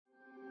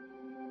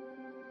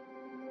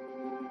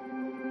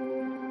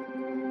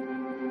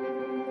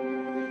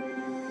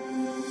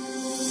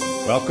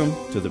Welcome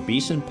to the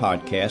Beeson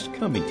Podcast,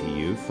 coming to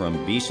you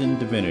from Beeson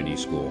Divinity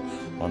School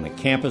on the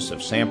campus of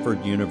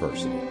Samford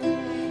University.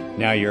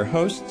 Now your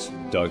hosts,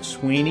 Doug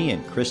Sweeney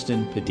and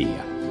Kristen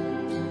Padilla.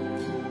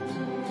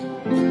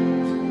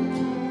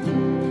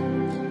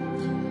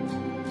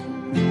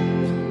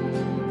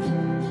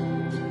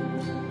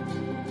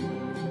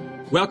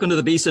 Welcome to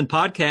the Beeson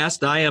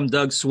Podcast. I am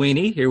Doug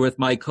Sweeney, here with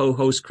my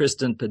co-host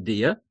Kristen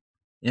Padilla.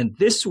 And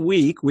this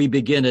week, we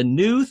begin a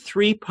new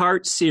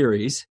three-part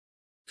series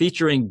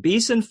featuring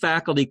Beeson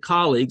faculty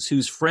colleagues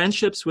whose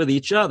friendships with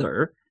each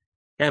other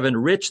have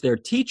enriched their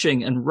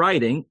teaching and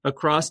writing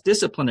across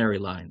disciplinary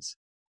lines.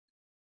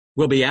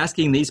 We'll be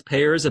asking these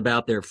pairs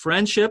about their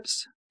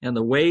friendships and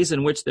the ways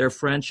in which their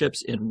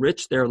friendships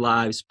enrich their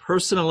lives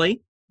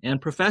personally and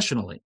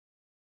professionally.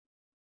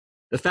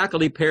 The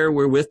faculty pair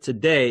we're with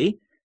today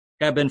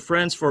have been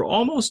friends for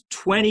almost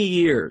 20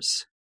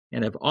 years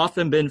and have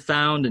often been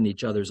found in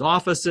each other's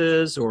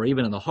offices or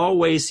even in the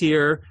hallways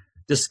here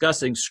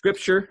discussing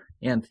scripture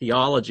and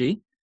theology.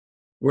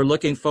 We're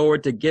looking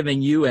forward to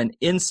giving you an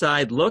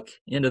inside look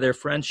into their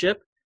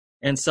friendship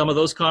and some of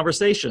those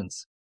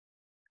conversations.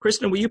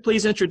 Kristen, will you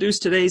please introduce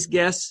today's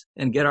guests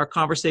and get our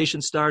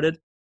conversation started?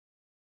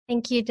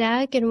 Thank you,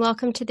 Doug, and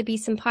welcome to the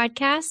Beeson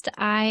Podcast.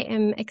 I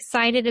am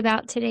excited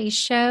about today's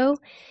show.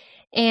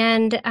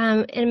 And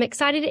I'm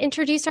excited to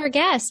introduce our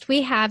guest.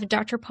 We have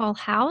Dr. Paul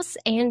House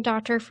and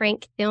Dr.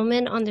 Frank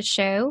Thielman on the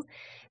show.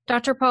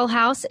 Dr. Paul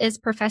House is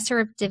Professor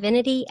of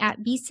Divinity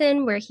at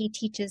Beeson, where he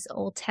teaches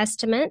Old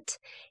Testament.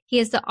 He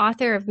is the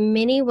author of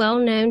many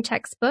well-known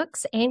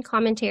textbooks and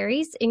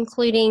commentaries,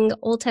 including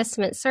Old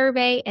Testament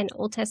Survey and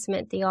Old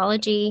Testament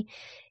Theology,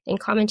 and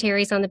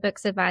commentaries on the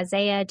books of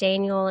Isaiah,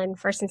 Daniel, and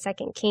 1st and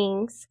 2nd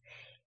Kings.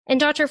 And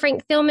Dr.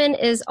 Frank Thielman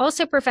is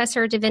also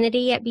Professor of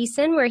Divinity at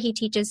Beeson, where he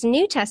teaches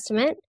New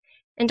Testament.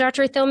 And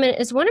Dr. Thielman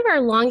is one of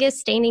our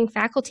longest-standing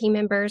faculty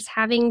members,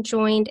 having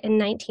joined in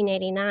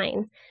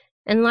 1989.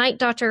 And like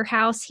Dr.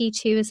 House, he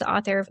too is the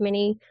author of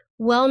many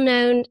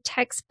well-known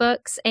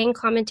textbooks and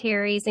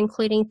commentaries,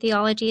 including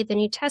Theology of the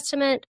New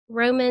Testament,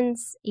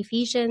 Romans,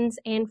 Ephesians,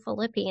 and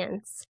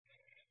Philippians.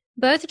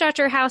 Both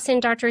Dr. House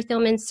and Dr.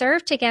 Thielman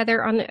serve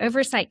together on the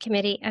Oversight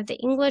Committee of the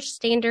English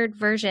Standard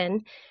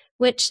Version,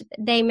 which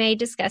they may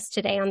discuss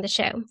today on the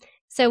show.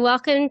 So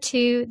welcome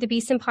to the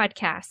Beeson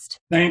Podcast.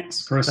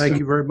 Thanks, Kristen. Thank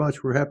you very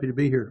much. We're happy to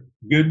be here.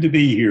 Good to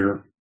be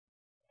here.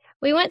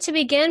 We want to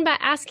begin by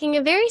asking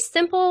a very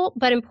simple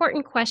but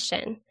important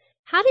question.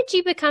 How did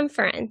you become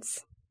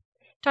friends?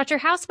 Dr.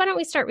 House, why don't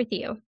we start with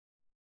you?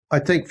 I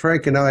think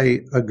Frank and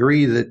I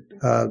agree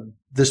that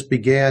this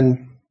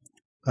began,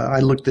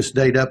 I looked this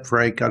date up,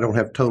 Frank, I don't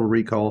have total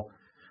recall,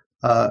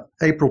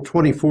 April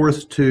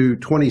 24th to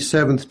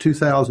 27th,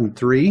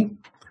 2003.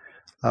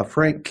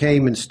 Frank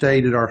came and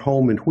stayed at our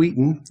home in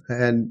Wheaton,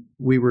 and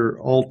we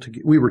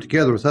were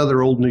together with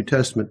other Old New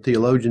Testament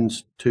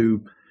theologians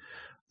to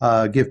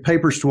give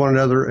papers to one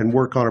another and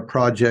work on a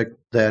project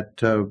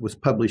that was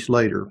published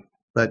later.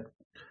 But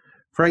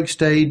Frank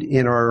stayed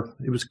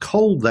it was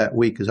cold that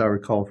week, as I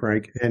recall,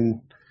 Frank, and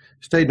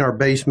stayed in our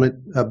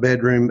basement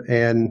bedroom,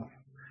 and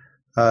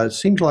it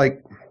seemed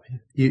like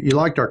you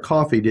liked our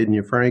coffee, didn't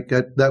you, Frank?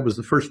 That was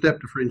the first step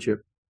to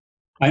friendship.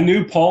 I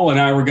knew Paul and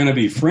I were going to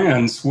be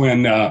friends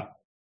when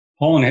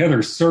Paul and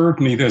Heather served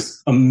me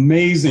this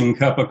amazing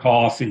cup of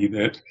coffee.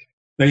 That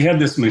they had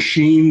this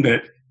machine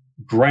that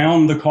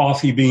ground the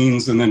coffee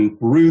beans and then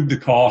brewed the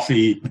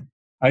coffee.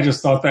 I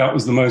just thought that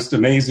was the most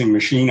amazing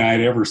machine I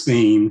had ever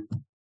seen.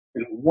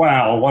 And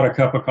wow, what a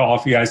cup of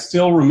coffee. I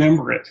still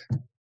remember it.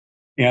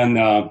 And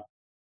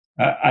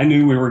I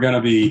knew we were going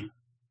to be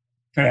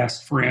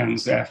fast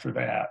friends after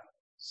that.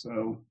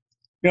 So,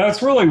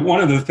 it's really one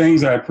of the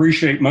things I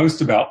appreciate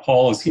most about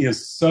Paul is he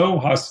is so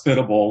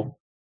hospitable,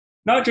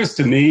 not just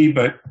to me,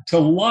 but to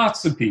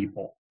lots of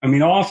people. I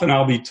mean, often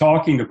I'll be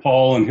talking to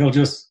Paul and he'll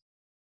just,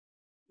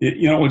 it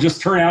will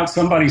just turn out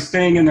somebody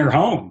staying in their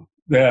home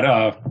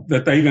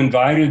that they've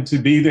invited to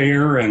be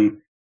there. And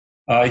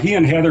he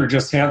and Heather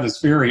just have this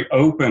very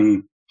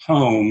open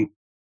home.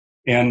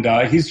 And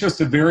he's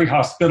just a very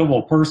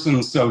hospitable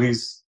person. So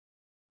he's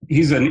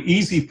an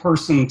easy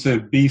person to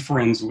be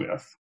friends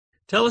with.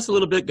 Tell us a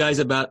little bit, guys,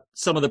 about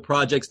some of the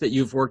projects that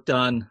you've worked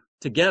on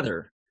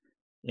together.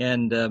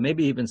 And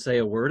maybe even say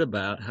a word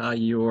about how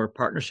your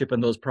partnership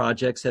in those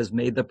projects has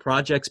made the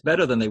projects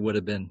better than they would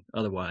have been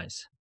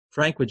otherwise.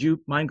 Frank, would you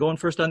mind going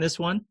first on this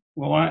one?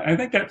 Well, I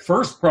think that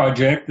first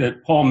project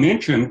that Paul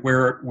mentioned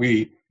where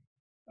we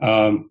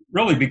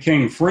really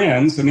became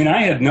friends, I mean,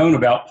 I had known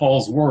about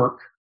Paul's work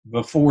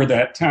before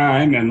that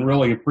time and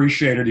really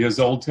appreciated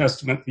his Old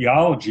Testament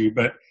theology,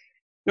 but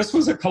this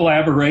was a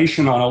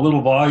collaboration on a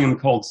little volume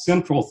called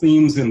Central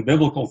Themes in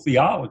Biblical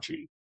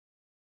Theology.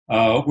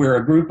 Where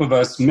a group of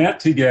us met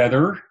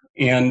together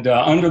and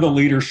under the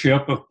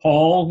leadership of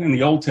Paul in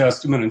the Old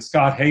Testament and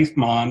Scott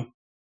Haifman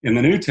in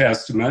the New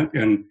Testament.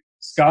 And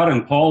Scott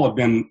and Paul have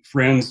been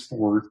friends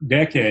for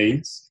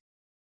decades.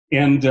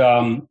 And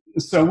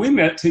so we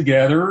met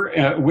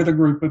together with a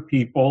group of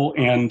people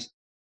and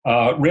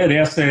read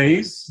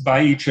essays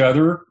by each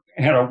other,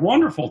 had a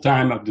wonderful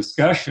time of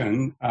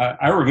discussion.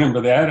 I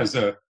remember that as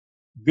a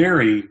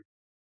very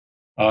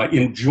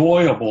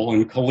enjoyable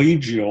and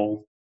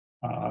collegial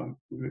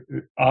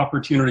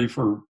opportunity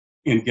for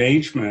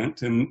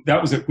engagement, and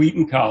that was at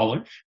Wheaton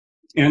College.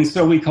 And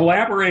so we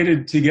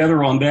collaborated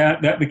together on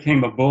that. That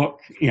became a book,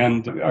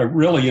 and I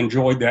really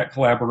enjoyed that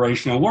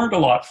collaboration. I learned a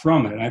lot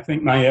from it. I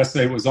think my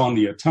essay was on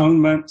the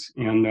atonement,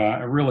 and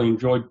I really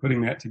enjoyed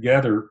putting that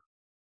together.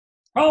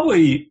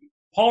 Probably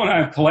Paul and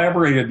I have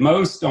collaborated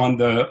most on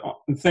the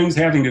things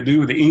having to do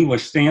with the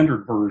English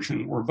Standard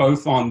Version. We're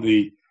both on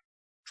the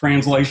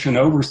Translation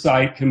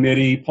Oversight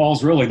Committee.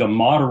 Paul's really the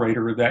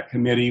moderator of that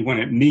committee when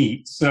it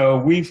meets. So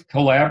we've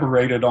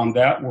collaborated on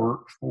that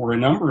work for a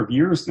number of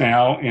years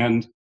now,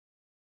 and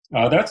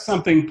that's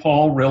something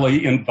Paul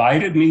really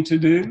invited me to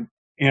do,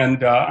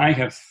 and I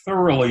have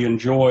thoroughly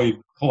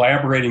enjoyed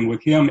collaborating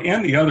with him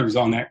and the others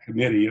on that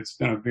committee. It's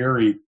been a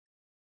very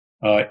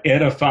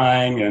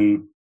edifying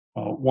and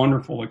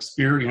wonderful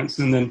experience.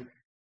 And then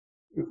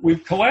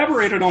we've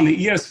collaborated on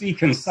the ESV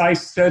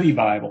Concise Study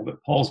Bible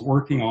that Paul's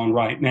working on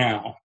right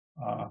now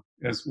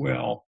as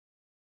well.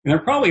 And there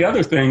are probably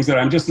other things that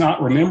I'm just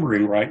not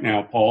remembering right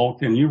now, Paul.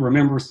 Can you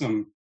remember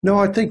some? No,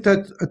 I think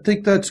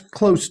that's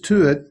close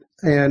to it.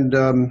 And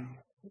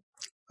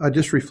I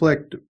just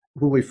reflect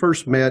when we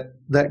first met,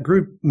 that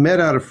group met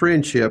out of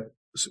friendship.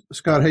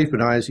 Scott Hafe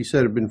and I, as he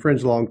said, have been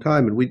friends a long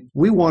time, and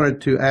we wanted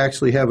to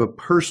actually have a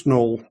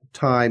personal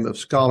time of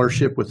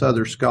scholarship with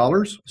other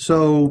scholars.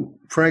 So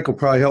Frank will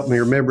probably help me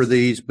remember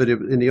these, but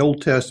in the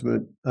Old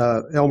Testament,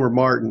 Elmer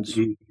Martin's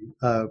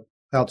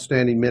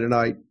outstanding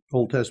Mennonite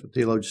Old Testament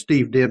theologian,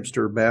 Steve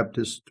Dempster,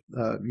 Baptist,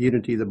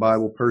 Unity of the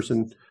Bible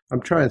person.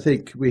 I'm trying to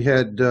think. We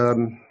had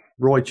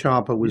Roy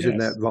Champa was in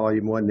that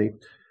volume, wasn't he?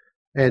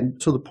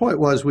 And so the point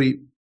was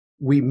we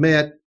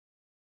met,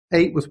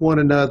 ate with one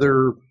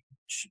another,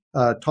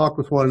 talked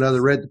with one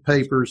another, read the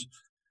papers.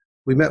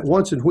 We met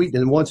once in Wheaton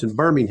and once in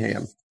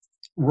Birmingham.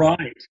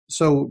 Right.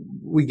 So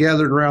we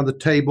gathered around the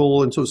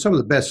table, and so some of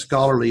the best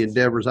scholarly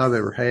endeavors I've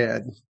ever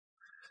had,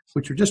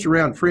 which were just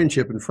around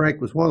friendship, and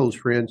Frank was one of those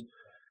friends.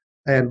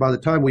 And by the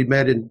time we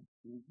met in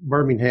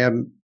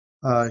Birmingham,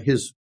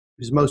 his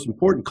most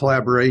important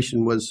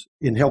collaboration was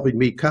in helping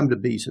me come to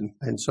Beeson,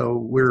 and so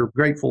we're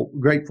grateful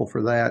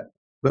for that.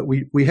 But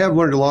we have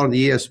learned a lot on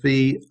the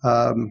ESV,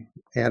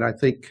 and I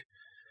think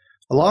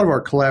a lot of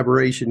our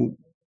collaboration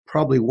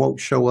probably won't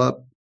show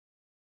up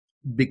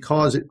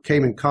because it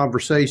came in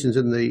conversations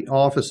in the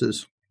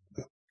offices.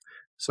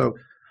 So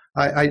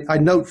I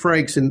note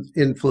Frank's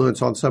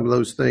influence on some of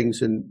those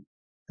things. And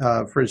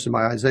for instance,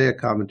 my Isaiah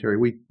commentary,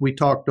 we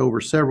talked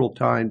over several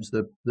times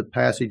the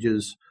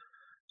passages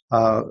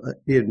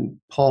in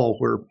Paul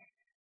where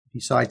he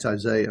cites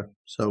Isaiah.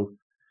 So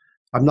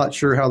I'm not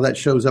sure how that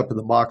shows up in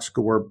the box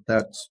score,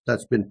 but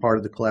that's been part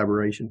of the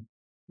collaboration.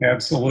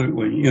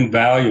 Absolutely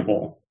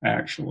invaluable,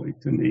 actually,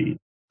 to me.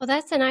 Well,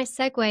 that's a nice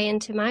segue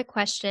into my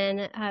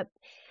question.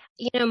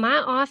 My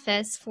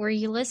office, for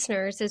you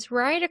listeners, is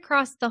right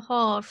across the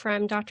hall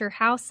from Dr.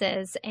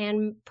 House's.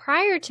 And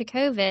prior to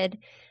COVID,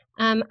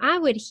 I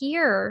would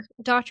hear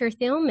Dr.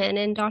 Thielman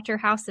in Dr.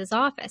 House's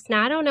office.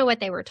 Now, I don't know what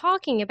they were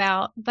talking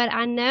about, but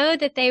I know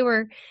that they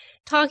were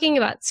talking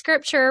about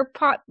Scripture,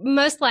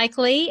 most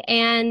likely,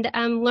 and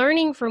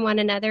learning from one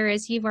another,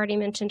 as you've already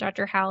mentioned,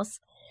 Dr. House.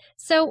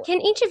 So can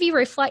each of you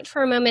reflect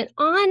for a moment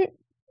on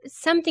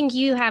something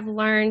you have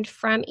learned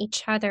from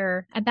each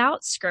other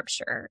about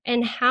Scripture,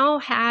 and how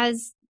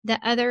has the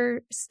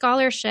other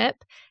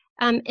scholarship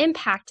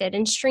impacted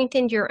and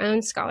strengthened your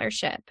own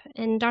scholarship?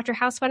 And Dr.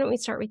 House, why don't we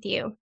start with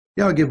you?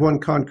 Yeah, I'll give one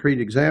concrete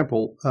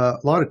example. A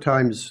lot of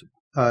times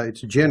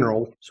it's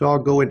general, so I'll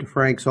go into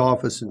Frank's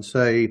office and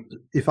say,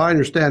 if I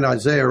understand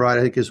Isaiah right,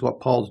 I think is what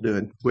Paul's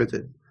doing with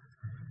it.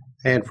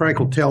 And Frank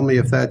will tell me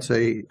if that's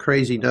a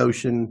crazy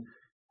notion.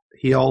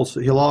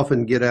 He'll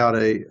often get out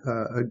a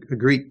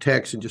Greek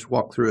text and just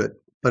walk through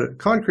it. But a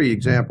concrete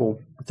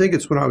example, I think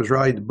it's when I was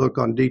writing the book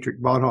on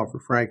Dietrich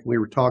Bonhoeffer, Frank, and we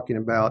were talking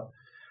about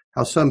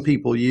how some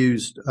people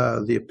used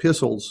the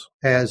epistles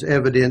as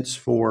evidence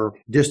for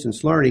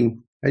distance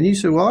learning. And you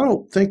said, well, I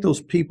don't think those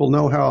people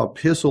know how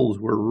epistles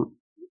were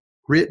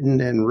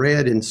written and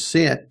read and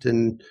sent.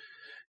 And,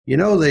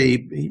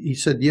 he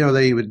said,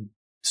 they would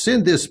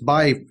send this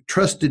by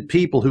trusted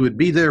people who would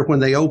be there when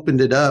they opened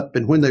it up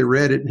and when they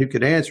read it and who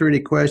could answer any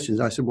questions.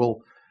 I said,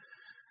 well,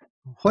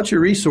 what's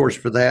your resource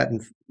for that?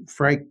 And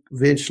Frank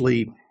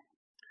eventually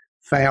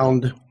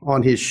found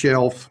on his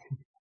shelf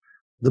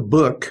the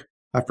book.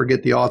 I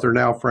forget the author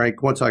now,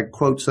 Frank. Once I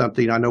quote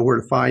something, I know where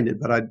to find it,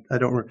 but I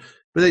don't remember.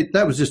 But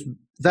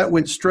that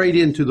went straight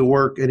into the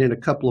work and in a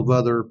couple of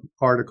other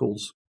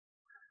articles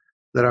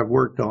that I've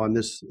worked on.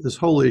 This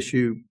whole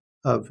issue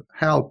of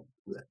how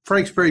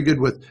Frank's very good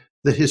with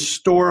the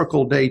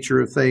historical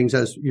nature of things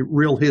as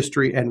real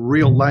history and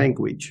real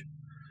language,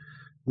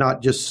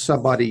 not just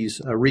somebody's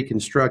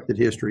reconstructed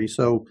history.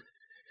 So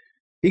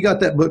he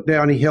got that book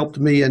down. He helped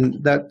me,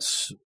 and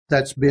it's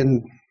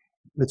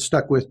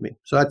stuck with me.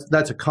 So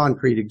that's a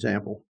concrete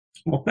example.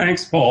 Well,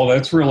 thanks, Paul.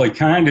 That's really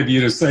kind of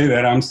you to say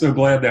that. I'm so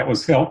glad that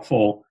was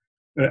helpful.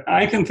 But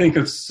I can think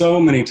of so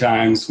many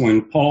times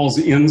when Paul's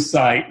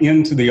insight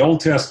into the Old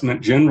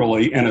Testament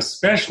generally, and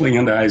especially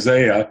into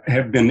Isaiah,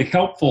 have been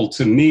helpful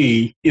to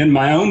me in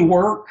my own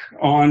work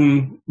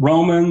on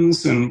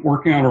Romans and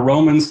working on a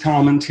Romans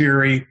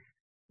commentary,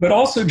 but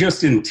also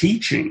just in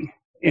teaching.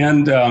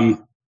 And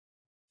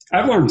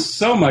I've learned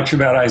so much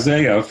about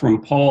Isaiah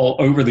from Paul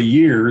over the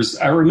years.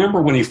 I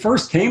remember when he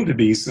first came to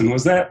Beeson,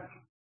 was that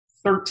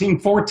 13,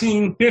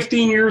 14,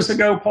 15 years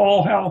ago,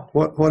 Paul?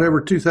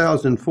 Whatever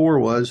 2004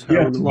 was.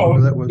 Yeah,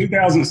 that was.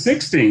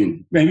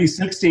 2016, maybe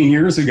 16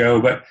 years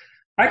ago. But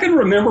I can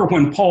remember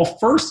when Paul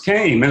first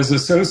came as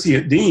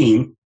associate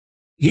dean,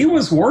 he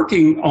was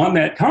working on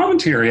that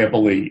commentary, I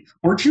believe.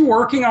 Weren't you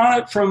working on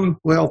it from?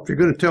 Well, if you're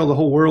going to tell the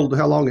whole world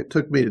how long it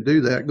took me to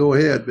do that, go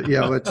ahead. But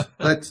yeah,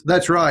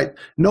 that's right.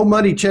 No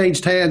money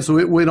changed hands, so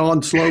it went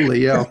on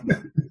slowly. Yeah.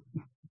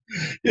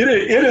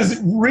 It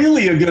is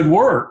really a good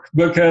work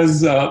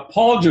because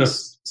Paul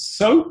just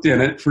soaked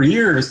in it for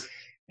years.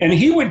 And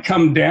he would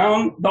come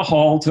down the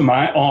hall to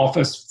my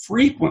office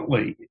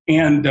frequently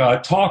and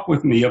talk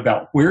with me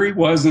about where he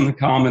was in the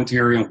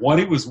commentary and what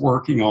he was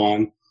working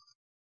on.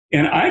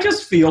 And I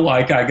just feel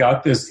like I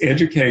got this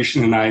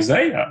education in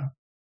Isaiah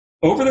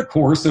over the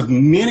course of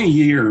many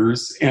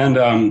years. And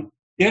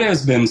it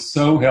has been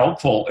so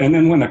helpful. And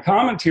then when the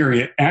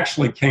commentary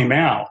actually came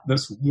out,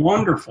 this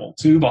wonderful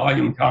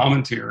 2-volume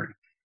commentary,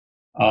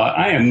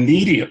 I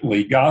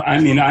immediately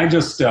I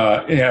just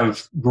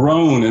have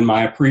grown in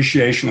my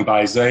appreciation of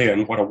Isaiah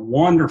and what a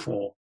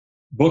wonderful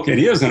book it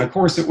is. And of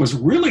course, it was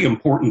really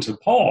important to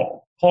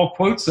Paul. Paul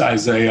quotes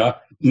Isaiah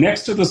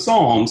next to the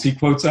Psalms. He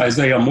quotes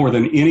Isaiah more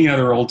than any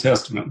other Old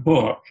Testament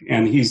book.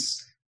 And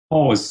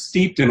Paul was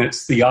steeped in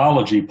its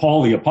theology,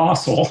 Paul the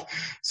Apostle.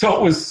 So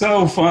it was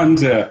so fun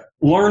to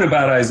learn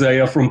about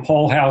Isaiah from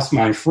Paul House,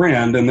 my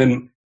friend, and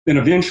then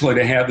eventually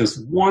to have this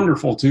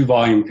wonderful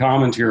 2-volume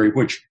commentary,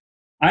 which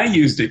I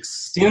used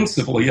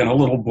extensively in a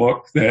little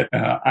book that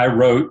I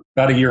wrote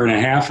about a year and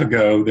a half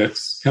ago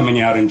that's coming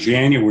out in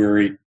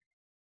January.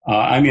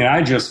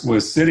 I just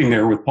was sitting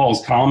there with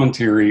Paul's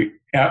commentary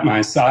at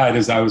my side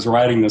as I was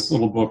writing this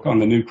little book on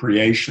the new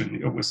creation.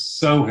 It was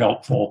so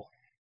helpful.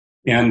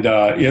 And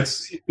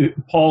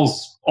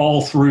Paul's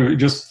all through,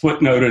 just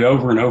footnoted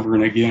over and over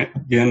and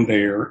again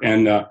there.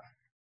 And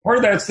part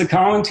of that's the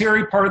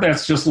commentary, part of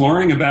that's just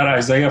learning about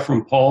Isaiah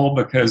from Paul,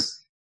 because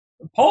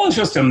Paul is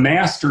just a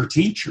master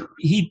teacher.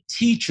 He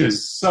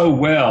teaches so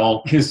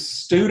well. His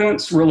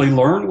students really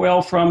learn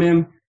well from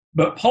him.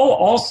 But Paul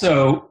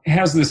also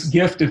has this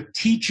gift of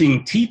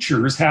teaching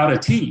teachers how to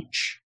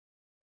teach.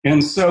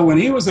 And so when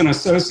he was an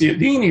associate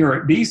dean here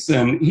at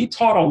Beeson, he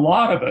taught a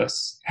lot of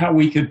us how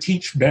we could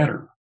teach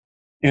better.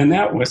 And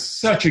that was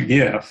such a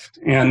gift.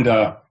 And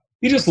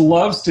he just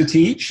loves to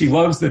teach. He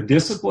loves the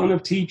discipline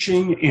of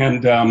teaching.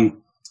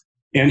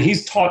 And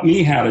he's taught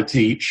me how to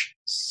teach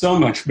so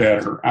much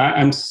better.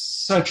 I'm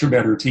such a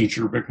better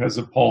teacher because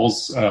of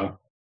Paul's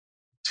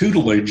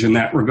tutelage in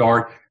that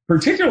regard,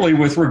 particularly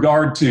with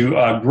regard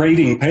to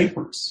grading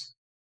papers.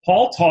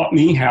 Paul taught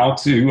me how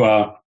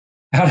to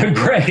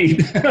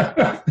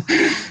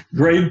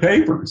grade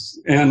papers.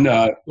 And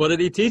what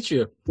did he teach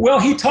you? Well,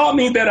 he taught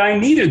me that I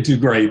needed to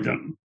grade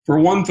them, for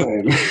one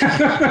thing.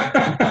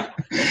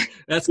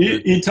 That's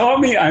good. He taught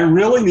me I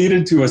really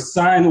needed to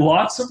assign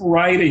lots of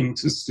writing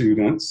to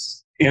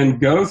students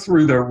and go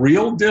through the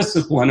real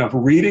discipline of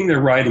reading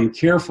their writing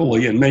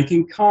carefully and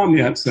making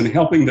comments and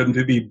helping them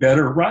to be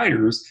better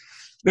writers.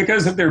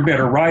 Because if they're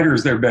better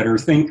writers, they're better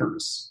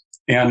thinkers.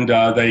 And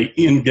they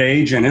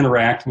engage and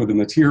interact with the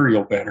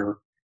material better.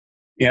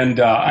 And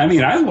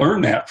I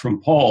learned that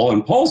from Paul,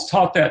 and Paul's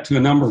taught that to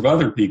a number of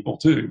other people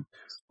too.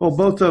 Well,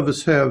 both of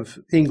us have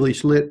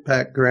English lit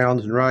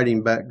backgrounds and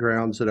writing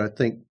backgrounds that I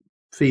think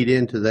feed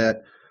into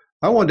that.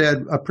 I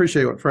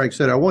appreciate what Frank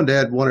said. I wanted to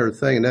add one other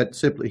thing, and that's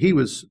simply, he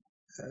was,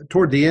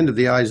 toward the end of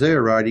the Isaiah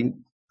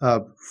writing,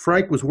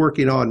 Frank was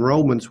working on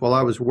Romans while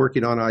I was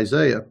working on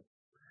Isaiah.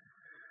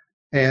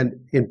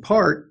 And in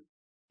part,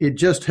 it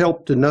just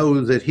helped to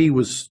know that he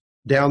was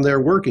down there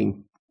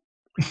working.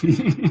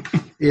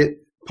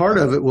 Part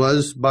of it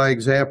was by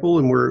example,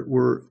 and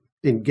we're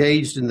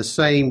engaged in the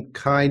same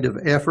kind of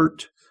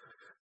effort.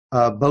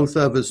 Both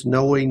of us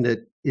knowing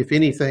that if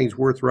anything's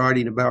worth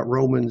writing about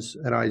Romans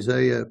and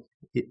Isaiah,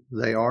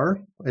 they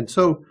are. And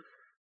so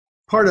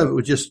part of it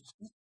was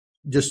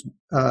just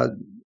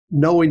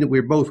knowing that we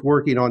were both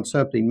working on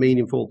something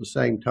meaningful at the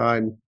same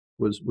time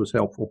was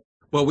helpful.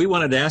 Well, we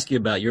wanted to ask you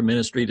about your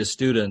ministry to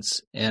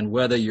students and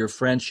whether your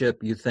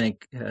friendship, you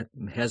think,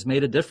 has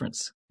made a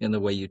difference in the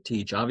way you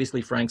teach.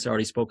 Obviously, Frank's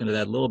already spoken to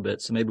that a little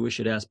bit, so maybe we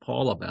should ask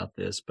Paul about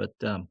this. But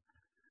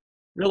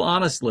real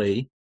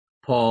honestly,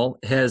 Paul,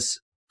 has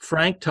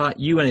Frank taught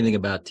you anything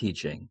about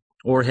teaching?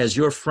 Or has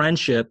your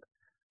friendship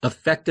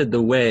affected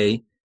the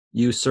way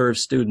you serve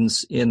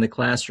students in the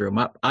classroom?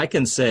 I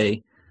can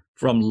say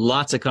from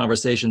lots of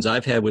conversations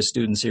I've had with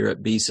students here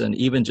at Beeson,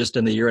 even just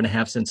in the year and a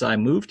half since I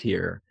moved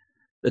here,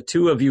 the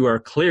two of you are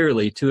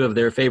clearly two of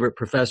their favorite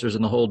professors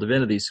in the whole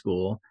divinity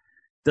school.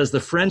 Does the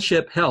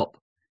friendship help?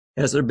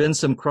 Has there been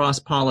some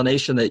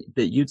cross-pollination that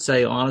you'd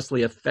say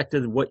honestly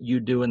affected what you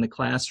do in the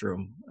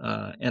classroom?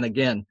 And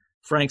again,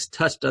 Frank's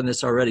touched on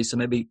this already, so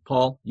maybe,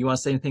 Paul, you want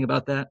to say anything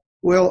about that?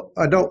 Well,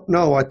 I don't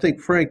know. I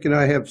think Frank and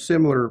I have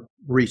similar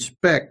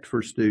respect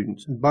for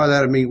students. And by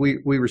that, I mean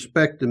we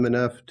respect them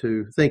enough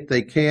to think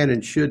they can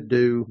and should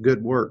do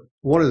good work.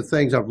 One of the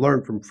things I've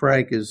learned from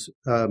Frank is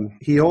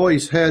he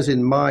always has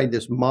in mind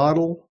this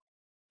model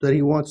that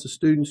he wants the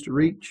students to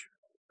reach.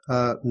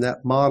 And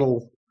that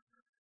model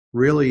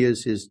really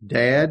is his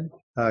dad,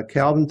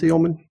 Calvin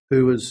Thielman,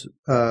 who was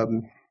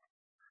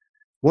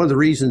one of the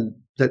reasons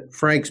that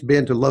Frank's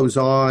been to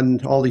Lausanne,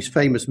 all these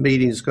famous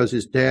meetings, because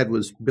his dad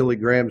was Billy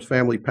Graham's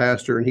family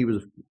pastor,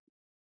 and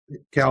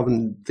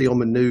Calvin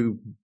Thielman knew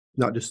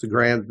not just the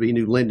Grahams, but he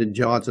knew Lyndon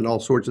Johnson, all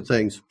sorts of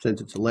things. Since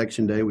it's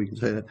election day, we can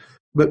say that.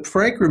 But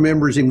Frank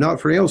remembers him not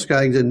for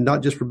anything, and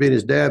not just for being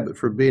his dad, but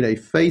for being a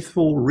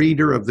faithful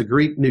reader of the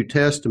Greek New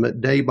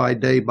Testament day by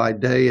day by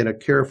day, and a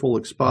careful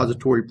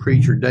expository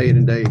preacher day in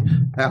and day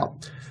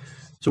out.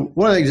 So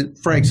one of the things that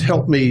Frank's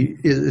helped me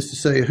is to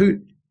say,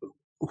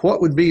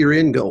 what would be your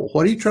end goal?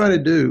 What are you trying to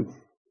do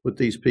with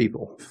these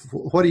people?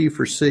 What do you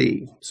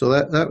foresee? So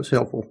that was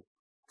helpful.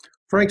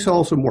 Frank's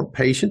also more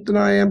patient than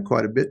I am,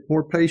 quite a bit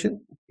more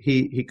patient.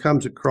 He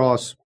comes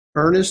across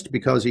earnest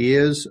because he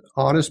is,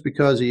 honest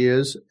because he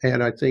is,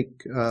 and I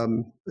think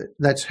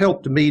that's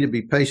helped me to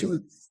be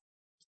patient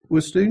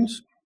with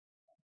students.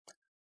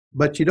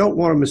 But you don't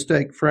want to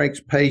mistake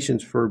Frank's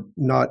patience for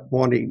not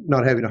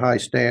having a high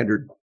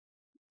standard,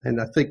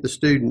 and I think the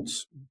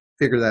students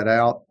figure that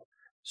out.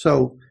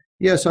 So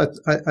yes,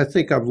 I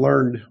think I've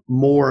learned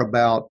more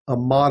about a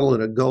model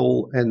and a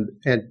goal and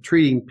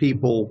treating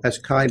people as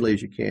kindly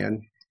as you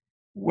can.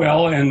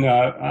 Well, and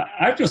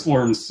I've just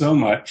learned so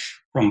much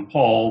from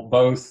Paul,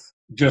 both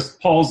just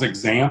Paul's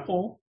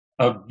example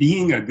of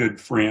being a good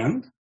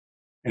friend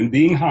and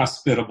being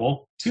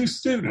hospitable to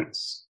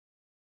students.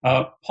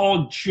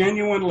 Paul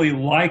genuinely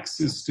likes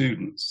his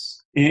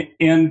students,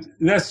 and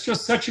that's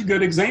just such a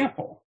good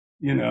example.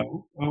 You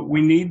know,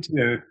 we need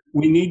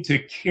to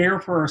care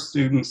for our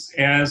students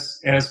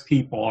as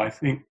people. I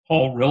think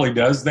Paul really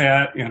does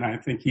that, and I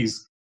think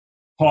he's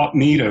taught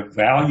me to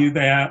value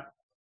that.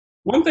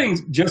 One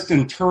thing, just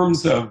in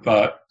terms of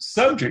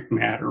subject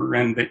matter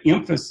and the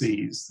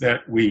emphases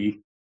that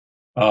we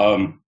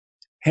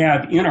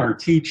have in our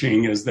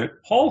teaching, is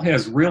that Paul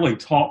has really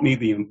taught me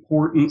the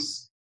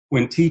importance,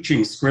 when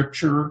teaching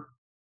Scripture,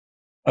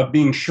 of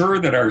being sure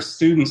that our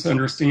students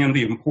understand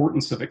the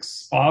importance of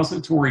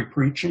expository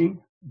preaching,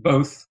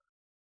 both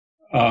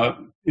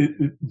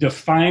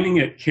defining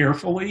it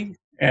carefully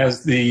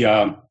as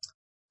the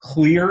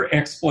clear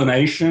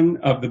explanation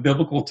of the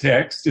biblical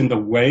text in the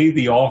way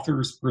the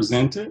authors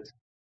present it,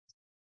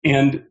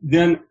 and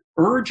then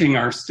urging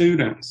our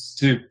students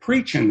to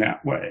preach in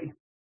that way.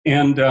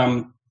 And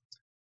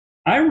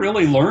I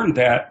really learned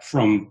that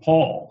from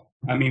Paul.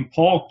 I mean,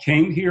 Paul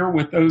came here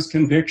with those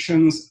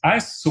convictions. I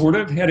sort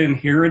of had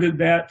inherited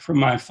that from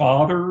my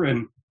father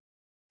and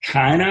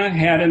kind of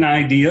had an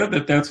idea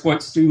that that's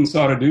what students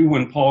ought to do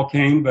when Paul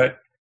came. But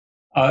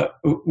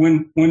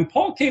when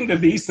Paul came to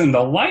Beeson, the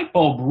light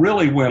bulb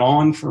really went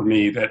on for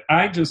me that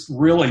I just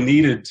really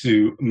needed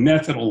to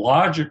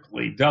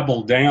methodologically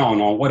double down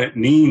on what it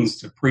means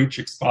to preach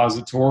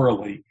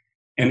expositorily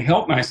and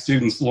help my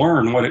students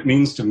learn what it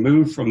means to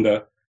move from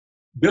the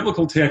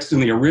biblical text in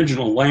the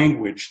original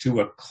language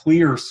to a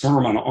clear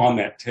sermon on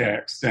that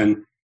text.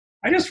 And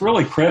I just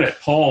really credit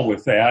Paul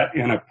with that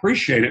and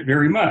appreciate it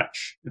very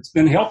much. It's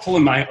been helpful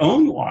in my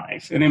own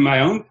life and in my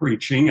own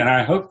preaching, and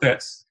I hope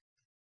that's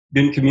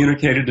been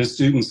communicated to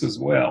students as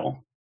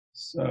well.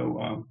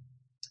 So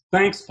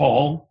thanks,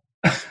 Paul,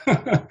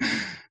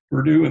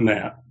 for doing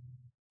that.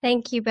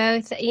 Thank you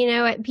both. You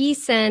know, at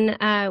Beeson,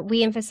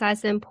 we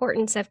emphasize the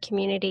importance of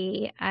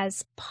community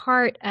as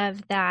part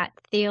of that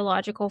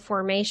theological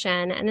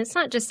formation. And it's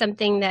not just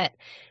something that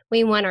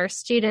we want our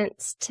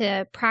students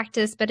to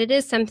practice, but it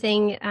is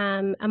something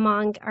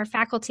among our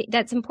faculty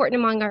that's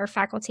important among our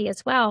faculty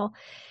as well.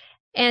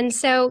 And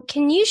so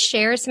can you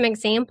share some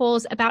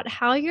examples about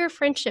how your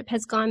friendship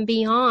has gone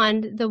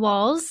beyond the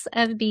walls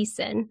of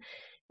Beeson?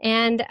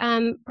 And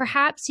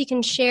perhaps you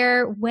can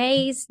share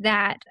ways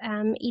that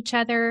each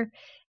other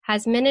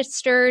has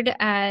ministered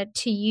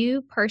to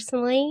you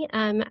personally.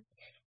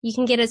 You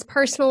can get as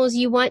personal as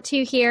you want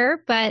to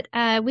here, but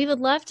we would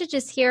love to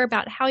just hear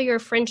about how your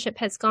friendship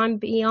has gone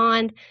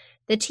beyond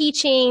the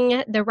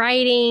teaching, the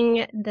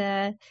writing,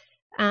 the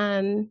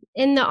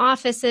in the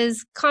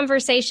offices,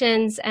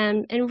 conversations,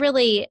 and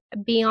really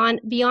beyond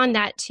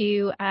that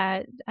to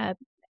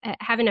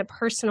having a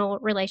personal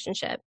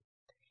relationship.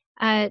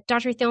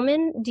 Dr.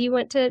 Thielman, do you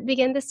want to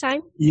begin this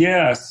time?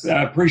 Yes,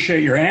 I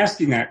appreciate your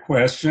asking that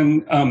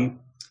question.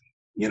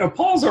 You know,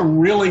 Paul's a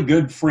really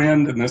good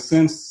friend in the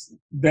sense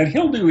that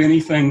he'll do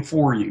anything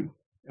for you.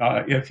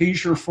 If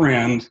he's your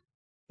friend,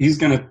 he's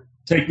going to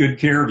take good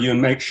care of you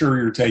and make sure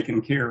you're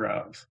taken care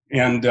of.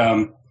 And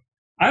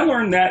I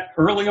learned that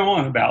early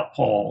on about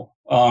Paul,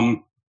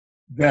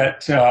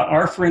 that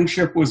our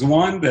friendship was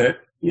one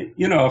that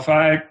if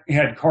I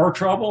had car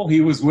trouble,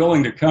 he was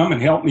willing to come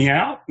and help me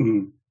out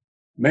and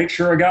make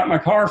sure I got my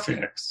car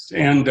fixed.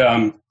 And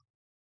I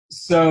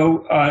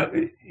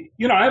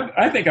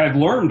think I've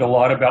learned a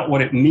lot about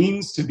what it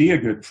means to be a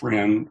good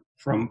friend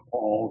from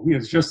Paul. He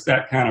is just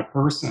that kind of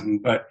person.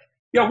 But,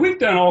 we've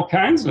done all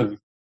kinds of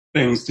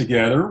things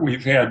together.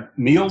 We've had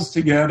meals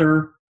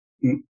together.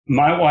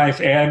 My wife,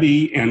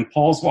 Abby, and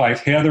Paul's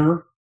wife,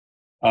 Heather,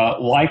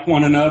 like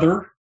one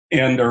another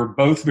and are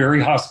both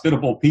very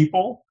hospitable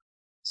people.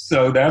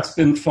 So that's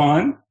been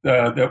fun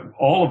that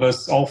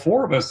all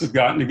four of us have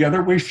gotten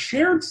together. We've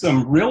shared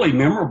some really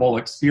memorable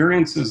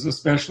experiences,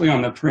 especially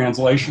on the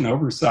Translation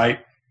Oversight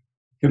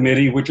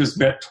Committee, which has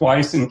met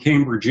twice in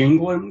Cambridge,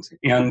 England.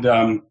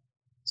 And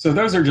so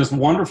those are just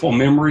wonderful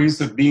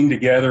memories of being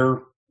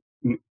together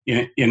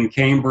in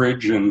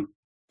Cambridge. And,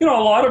 a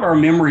lot of our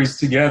memories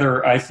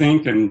together, I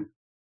think, and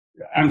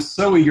I'm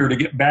so eager to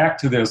get back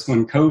to this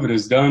when COVID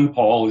is done,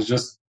 Paul, is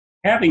just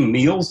having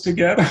meals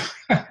together.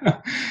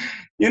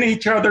 In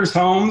each other's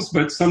homes,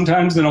 but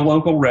sometimes in a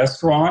local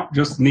restaurant,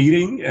 just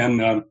meeting.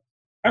 And I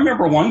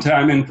remember one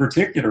time in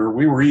particular,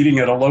 we were eating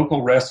at a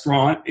local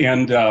restaurant,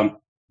 and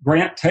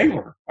Grant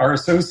Taylor, our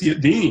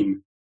associate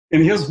dean,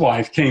 and his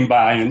wife came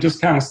by and just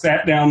kind of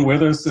sat down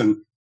with us, and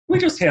we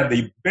just had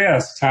the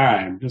best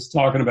time just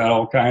talking about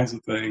all kinds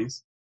of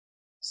things.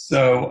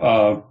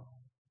 So,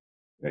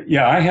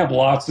 I have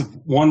lots of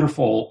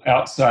wonderful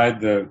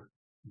outside the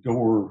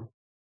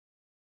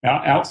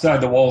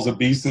walls of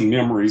Beeson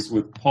memories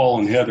with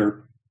Paul and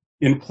Heather,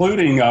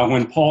 including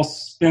when Paul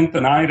spent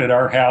the night at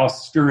our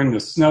house during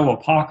the snow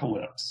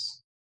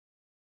apocalypse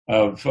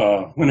of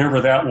whenever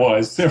that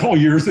was, several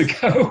years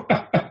ago.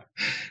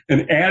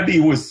 And Abby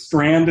was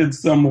stranded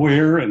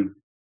somewhere, and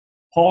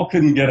Paul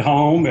couldn't get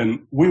home,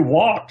 and we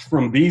walked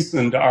from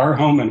Beeson to our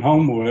home in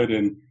Homewood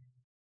and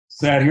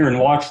sat here and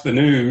watched the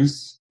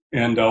news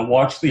and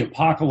watched the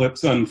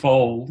apocalypse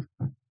unfold.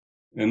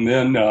 And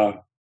then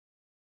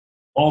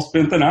Paul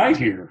spent the night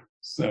here.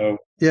 So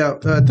I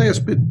think I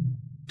spent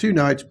 2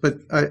 nights, but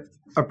I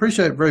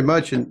appreciate it very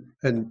much.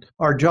 And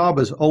our job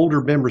as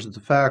older members of the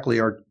faculty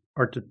are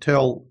to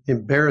tell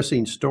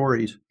embarrassing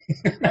stories.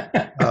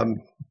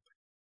 The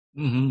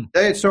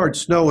day it started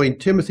snowing,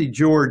 Timothy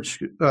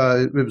George,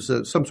 it was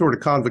some sort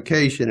of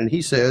convocation, and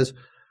he says,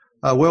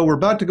 well, we're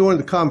about to go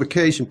into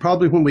convocation.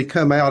 Probably when we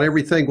come out,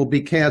 everything will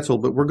be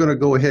canceled, but we're going to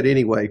go ahead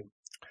anyway.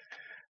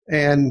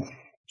 And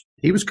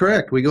he was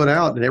correct. We got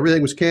out and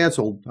everything was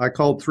canceled. I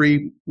called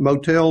 3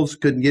 motels,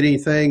 couldn't get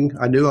anything.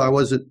 I knew I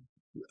wasn't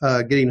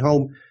getting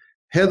home.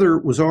 Heather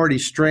was already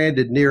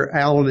stranded near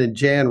Alan and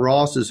Jan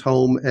Ross's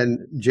home,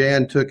 and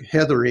Jan took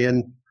Heather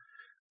in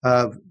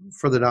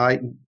for the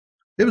night.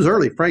 It was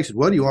early. Frank said,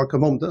 well, do you want to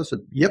come home with us? I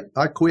said, yep,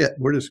 I quit.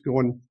 We're just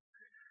going.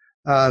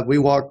 We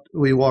walked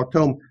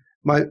home.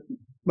 My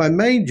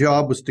main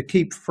job was to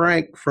keep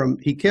Frank from,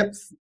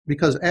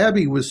 because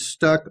Abby was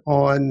stuck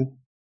on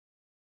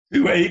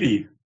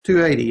 280.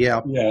 280,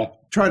 yeah.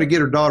 Trying to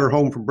get her daughter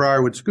home from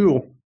Briarwood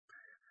School.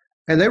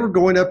 And they were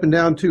going up and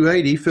down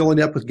 280,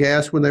 filling up with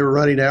gas when they were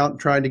running out and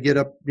trying to get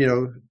up,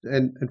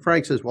 and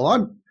Frank says,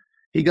 well,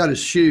 he got his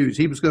shoes.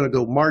 He was going to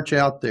go march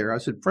out there. I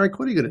said, Frank,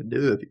 what are you going to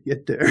do if you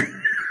get there?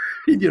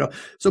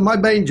 So my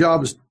main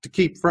job is to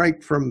keep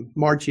Frank from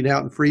marching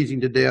out and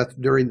freezing to death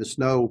during the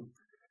snow.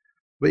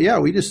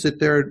 But we just sat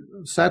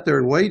there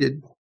and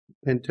waited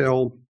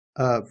until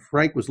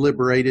Frank was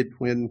liberated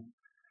when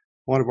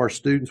one of our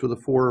students with a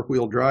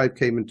 4-wheel drive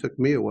came and took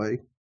me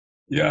away.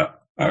 Yeah,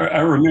 I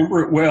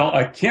remember it well.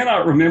 I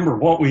cannot remember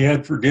what we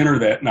had for dinner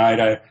that night.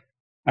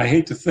 I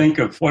hate to think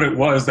of what it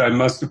was I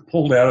must have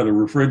pulled out of the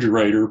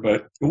refrigerator,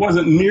 but it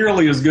wasn't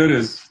nearly as good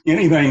as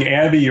anything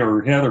Abby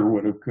or Heather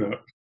would have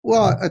cooked.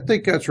 Well, I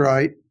think that's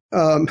right.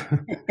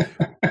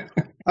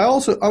 I would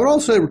also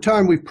say over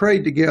time we've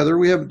prayed together.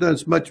 We haven't done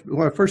as much.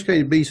 When I first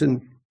came to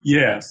Beeson,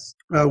 yes,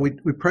 we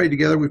prayed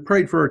together. We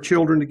prayed for our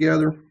children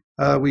together.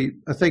 I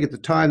think at the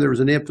time there was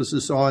an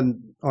emphasis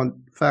on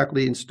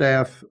faculty and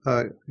staff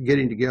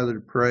getting together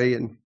to pray,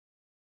 and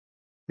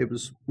it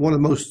was one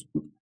of the most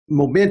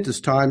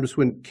momentous times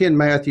when Ken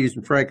Matthews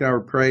and Frank and I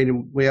were praying,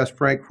 and we asked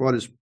Frank for what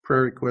his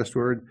prayer requests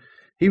were. And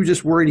he was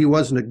just worried he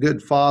wasn't a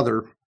good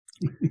father.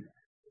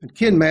 And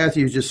Ken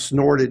Matthews just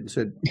snorted and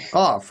said,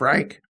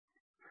 Frank,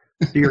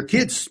 do your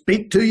kids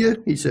speak to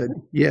you? He said,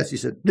 yes. He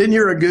said, then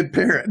you're a good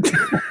parent.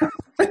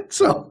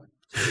 So,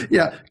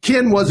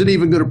 Ken wasn't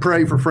even going to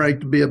pray for Frank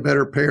to be a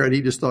better parent.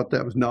 He just thought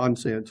that was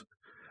nonsense,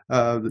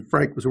 that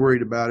Frank was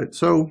worried about it.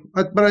 So,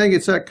 but I think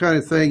it's that kind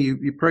of thing.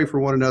 You pray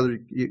for one another.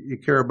 You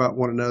care about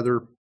one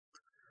another.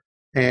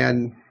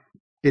 And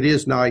it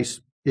is nice.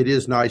 It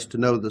is nice to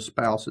know the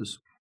spouses.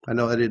 I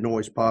know that isn't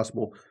always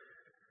possible.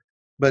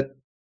 But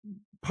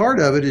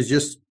part of it is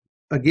just,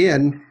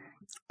 again,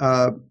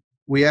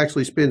 we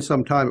actually spend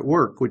some time at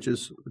work, which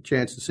is a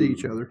chance to see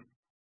each other.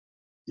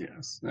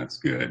 Yes, that's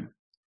good.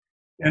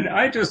 And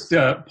I just,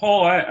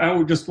 Paul, I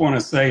would just want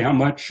to say how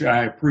much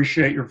I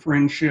appreciate your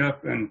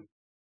friendship. And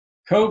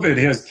COVID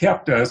has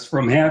kept us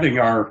from having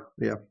our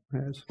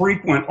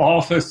frequent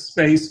office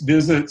space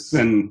visits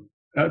and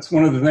that's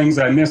one of the things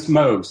I miss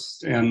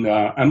most. And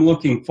I'm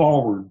looking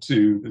forward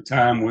to the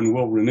time when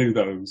we'll renew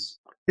those.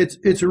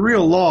 It's a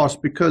real loss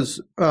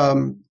because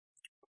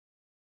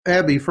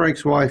Abby,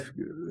 Frank's wife,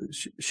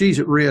 she's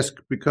at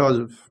risk because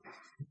of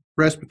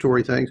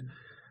respiratory things.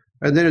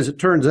 And then as it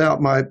turns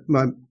out, my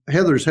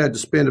Heather's had to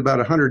spend about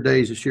 100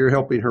 days this year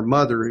helping her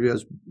mother who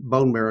has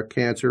bone marrow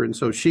cancer. And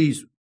so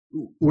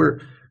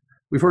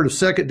we've heard of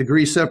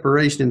second-degree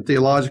separation in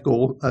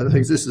theological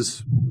things. This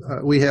is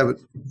we have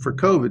it for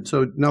COVID.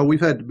 So no, we've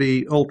had to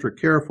be ultra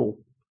careful,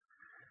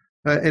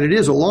 and it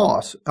is a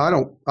loss. I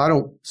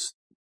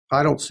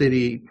don't see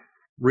any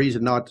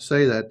reason not to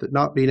say that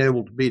not being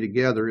able to be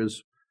together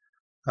is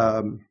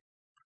a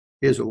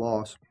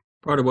loss.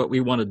 Part of what we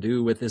want to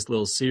do with this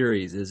little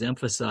series is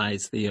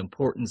emphasize the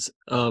importance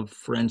of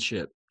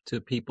friendship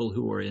to people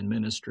who are in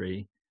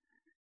ministry,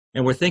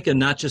 and we're thinking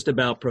not just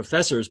about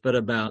professors, but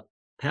about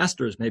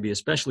pastors, maybe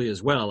especially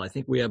as well. I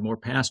think we have more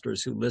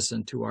pastors who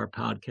listen to our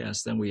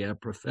podcast than we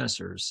have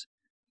professors.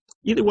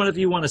 Either one of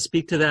you want to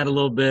speak to that a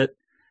little bit?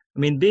 I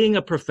mean, being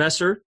a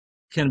professor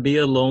can be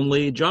a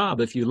lonely job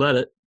if you let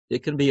it.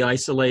 It can be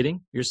isolating.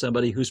 You're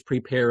somebody who's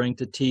preparing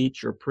to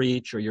teach or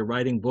preach, or you're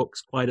writing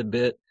books quite a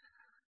bit.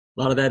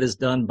 A lot of that is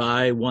done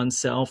by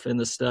oneself in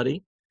the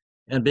study.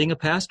 And being a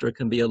pastor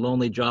can be a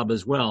lonely job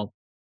as well.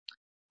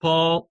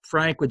 Paul,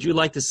 Frank, would you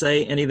like to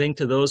say anything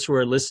to those who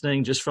are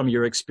listening just from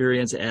your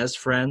experience as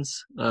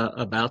friends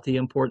about the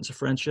importance of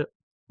friendship?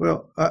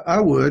 Well, I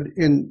would.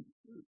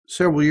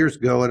 Several years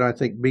ago, and I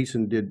think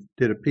Beeson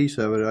did a piece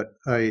of it,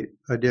 I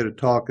did a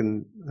talk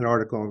and an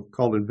article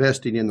called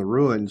Investing in the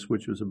Ruins,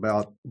 which was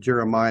about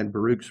Jeremiah and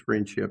Baruch's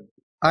friendship.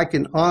 I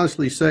can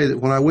honestly say that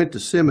when I went to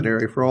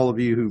seminary, for all of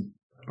you who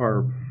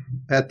are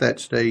at that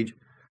stage,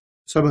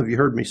 some of you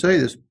heard me say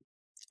this,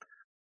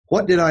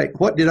 what did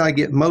I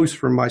get most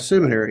from my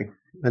seminary?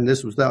 And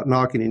this was without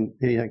knocking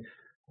anything.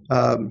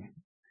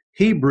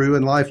 Hebrew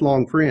and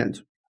lifelong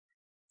friends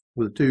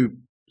were the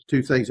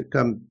two things that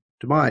come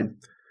to mind.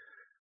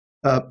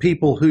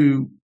 People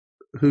who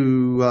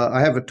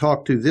I haven't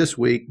talked to this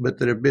week, but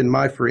that have been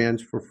my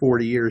friends for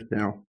 40 years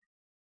now.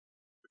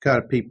 The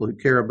kind of people who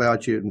care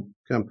about you and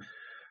come.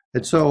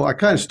 And so I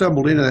kind of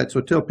stumbled into that. So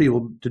I tell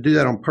people to do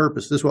that on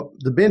purpose. This is what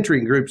the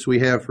mentoring groups we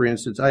have, for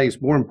instance, I think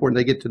it's more important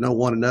they get to know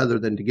one another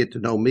than to get to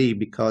know me,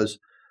 because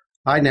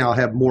I now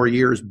have more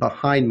years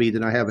behind me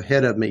than I have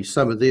ahead of me.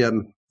 Some of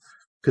them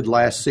could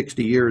last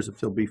 60 years if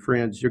they'll be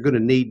friends. You're going to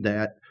need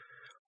that.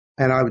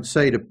 And I would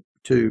say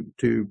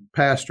to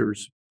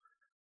pastors,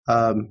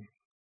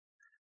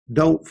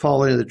 don't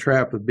fall into the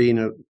trap of being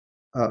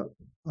a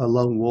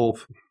lone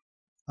wolf.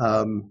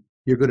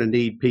 You're going to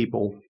need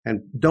people,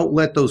 and don't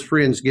let those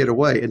friends get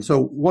away. And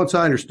so once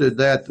I understood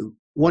that,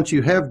 once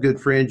you have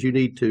good friends, you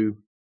need to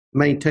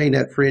maintain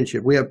that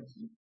friendship. We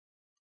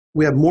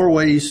have more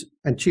ways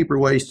and cheaper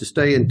ways to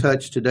stay in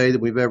touch today than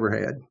we've ever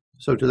had.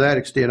 So to that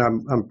extent,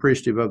 I'm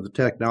appreciative of the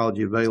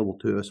technology available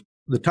to us.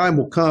 The time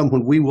will come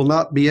when we will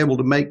not be able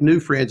to make new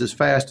friends as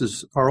fast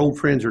as our old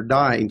friends are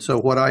dying. So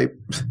what I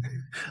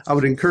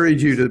would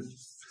encourage you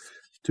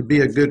to be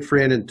a good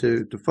friend and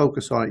to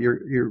focus on it.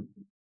 Your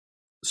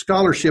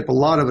scholarship, a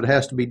lot of it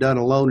has to be done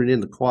alone and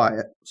in the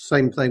quiet.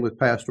 Same thing with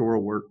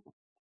pastoral work.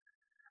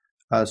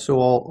 So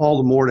all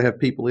the more to have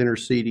people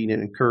interceding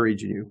and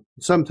encouraging you.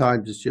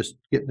 Sometimes it's just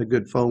getting a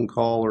good phone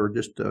call or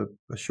just a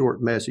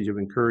short message of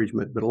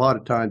encouragement, but a lot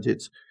of times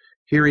it's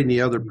hearing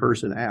the other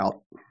person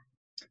out.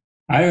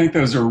 I think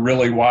those are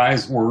really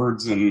wise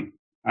words, and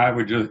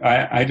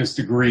I just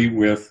agree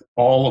with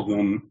all of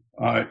them.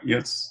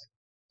 It's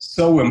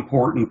so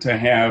important to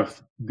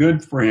have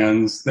good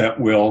friends that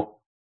will,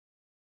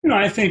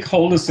 I think,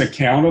 hold us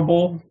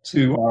accountable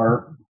to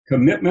our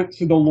commitment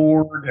to the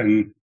Lord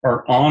and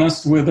are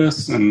honest with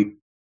us and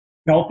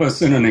help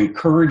us in an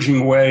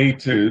encouraging way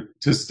to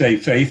stay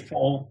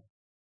faithful.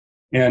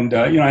 And,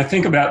 I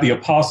think about the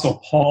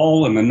Apostle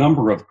Paul and the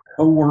number of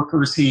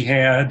co-workers he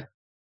had,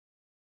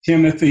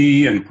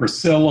 Timothy and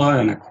Priscilla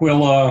and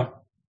Aquila.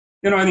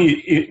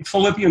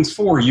 Philippians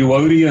 4,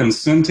 Euodia and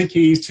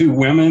Syntyche, two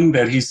women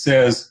that he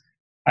says,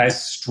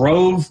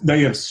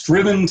 they have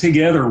striven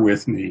together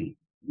with me,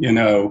 in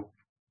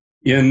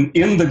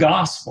the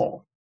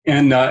gospel.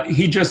 And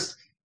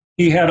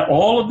he had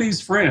all of these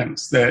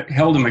friends that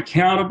held him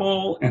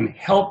accountable and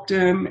helped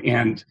him.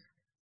 And,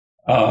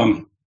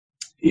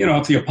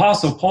 if the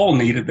Apostle Paul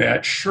needed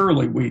that,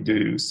 surely we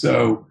do.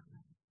 So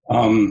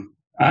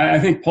I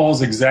think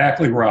Paul's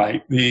exactly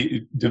right.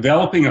 The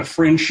developing of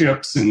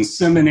friendships in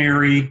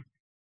seminary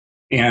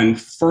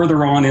and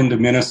further on into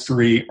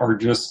ministry are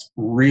just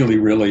really,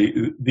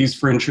 really, these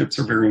friendships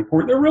are very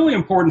important. They're really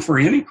important for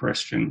any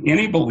Christian,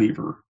 any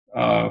believer,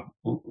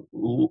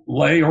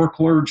 lay or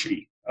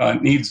clergy.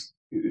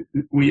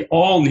 We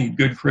all need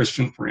good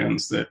Christian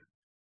friends that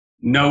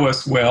know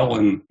us well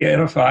and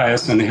edify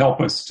us and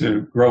help us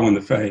to grow in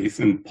the faith.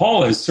 And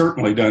Paul has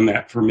certainly done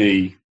that for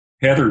me.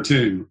 Heather,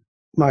 too.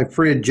 My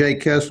friend Jay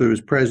Kessler,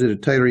 who's president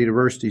of Taylor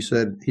University,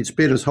 said he'd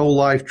spent his whole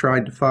life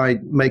trying to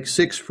make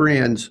 6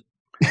 friends.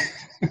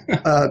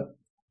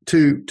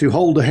 to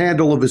hold the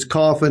handle of his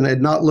coffin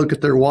and not look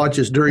at their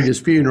watches during his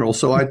funeral.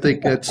 So I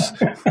think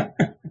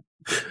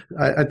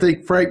I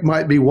think Frank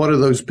might be one of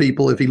those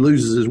people if he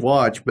loses his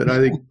watch, but I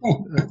think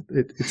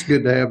it's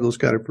good to have those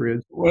kind of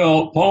friends.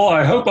 Well, Paul,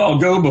 I hope I'll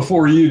go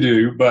before you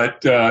do, but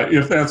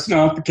if that's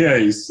not the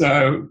case,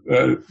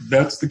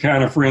 that's the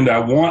kind of friend I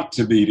want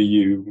to be to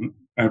you.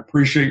 I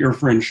appreciate your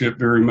friendship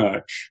very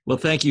much. Well,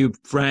 thank you,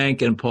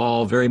 Frank and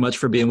Paul, very much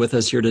for being with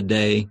us here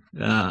today.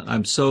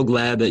 I'm so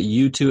glad that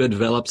you two have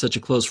developed such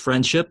a close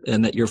friendship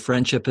and that your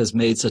friendship has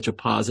made such a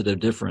positive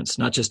difference,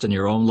 not just in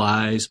your own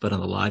lives, but in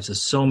the lives of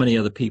so many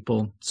other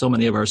people, so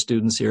many of our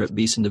students here at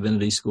Beeson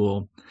Divinity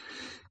School.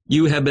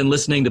 You have been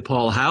listening to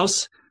Paul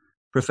House,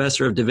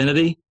 Professor of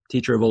Divinity,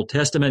 teacher of Old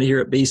Testament here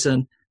at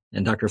Beeson,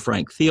 and Dr.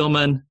 Frank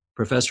Thielman,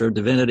 Professor of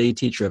Divinity,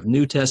 teacher of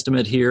New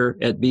Testament here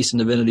at Beeson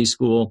Divinity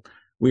School.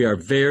 We are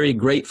very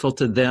grateful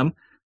to them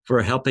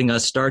for helping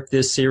us start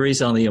this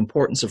series on the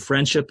importance of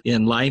friendship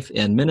in life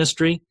and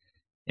ministry.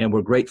 And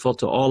we're grateful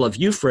to all of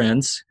you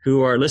friends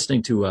who are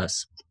listening to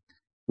us.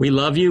 We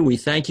love you. We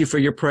thank you for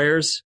your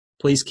prayers.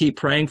 Please keep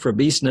praying for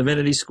Beeson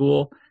Divinity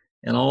School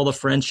and all the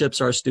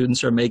friendships our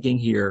students are making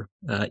here,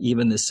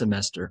 even this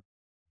semester.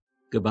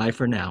 Goodbye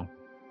for now.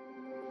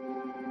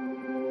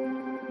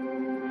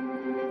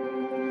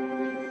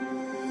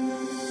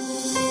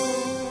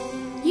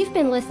 You've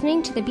been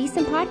listening to the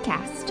Beeson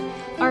Podcast.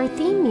 Our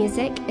theme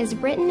music is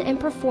written and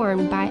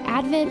performed by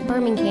Advent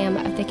Birmingham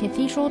of the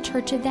Cathedral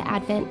Church of the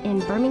Advent in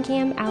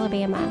Birmingham,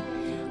 Alabama.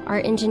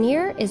 Our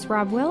engineer is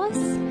Rob Willis.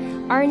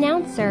 Our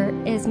announcer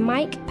is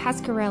Mike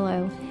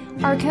Pasquarello.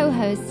 Our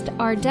co-hosts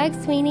are Doug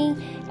Sweeney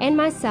and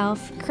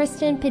myself,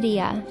 Kristen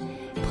Padilla.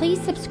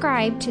 Please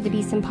subscribe to the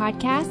Beeson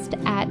Podcast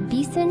at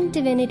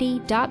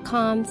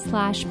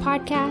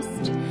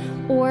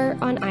beesondivinity.com/podcast or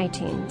on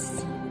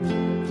iTunes.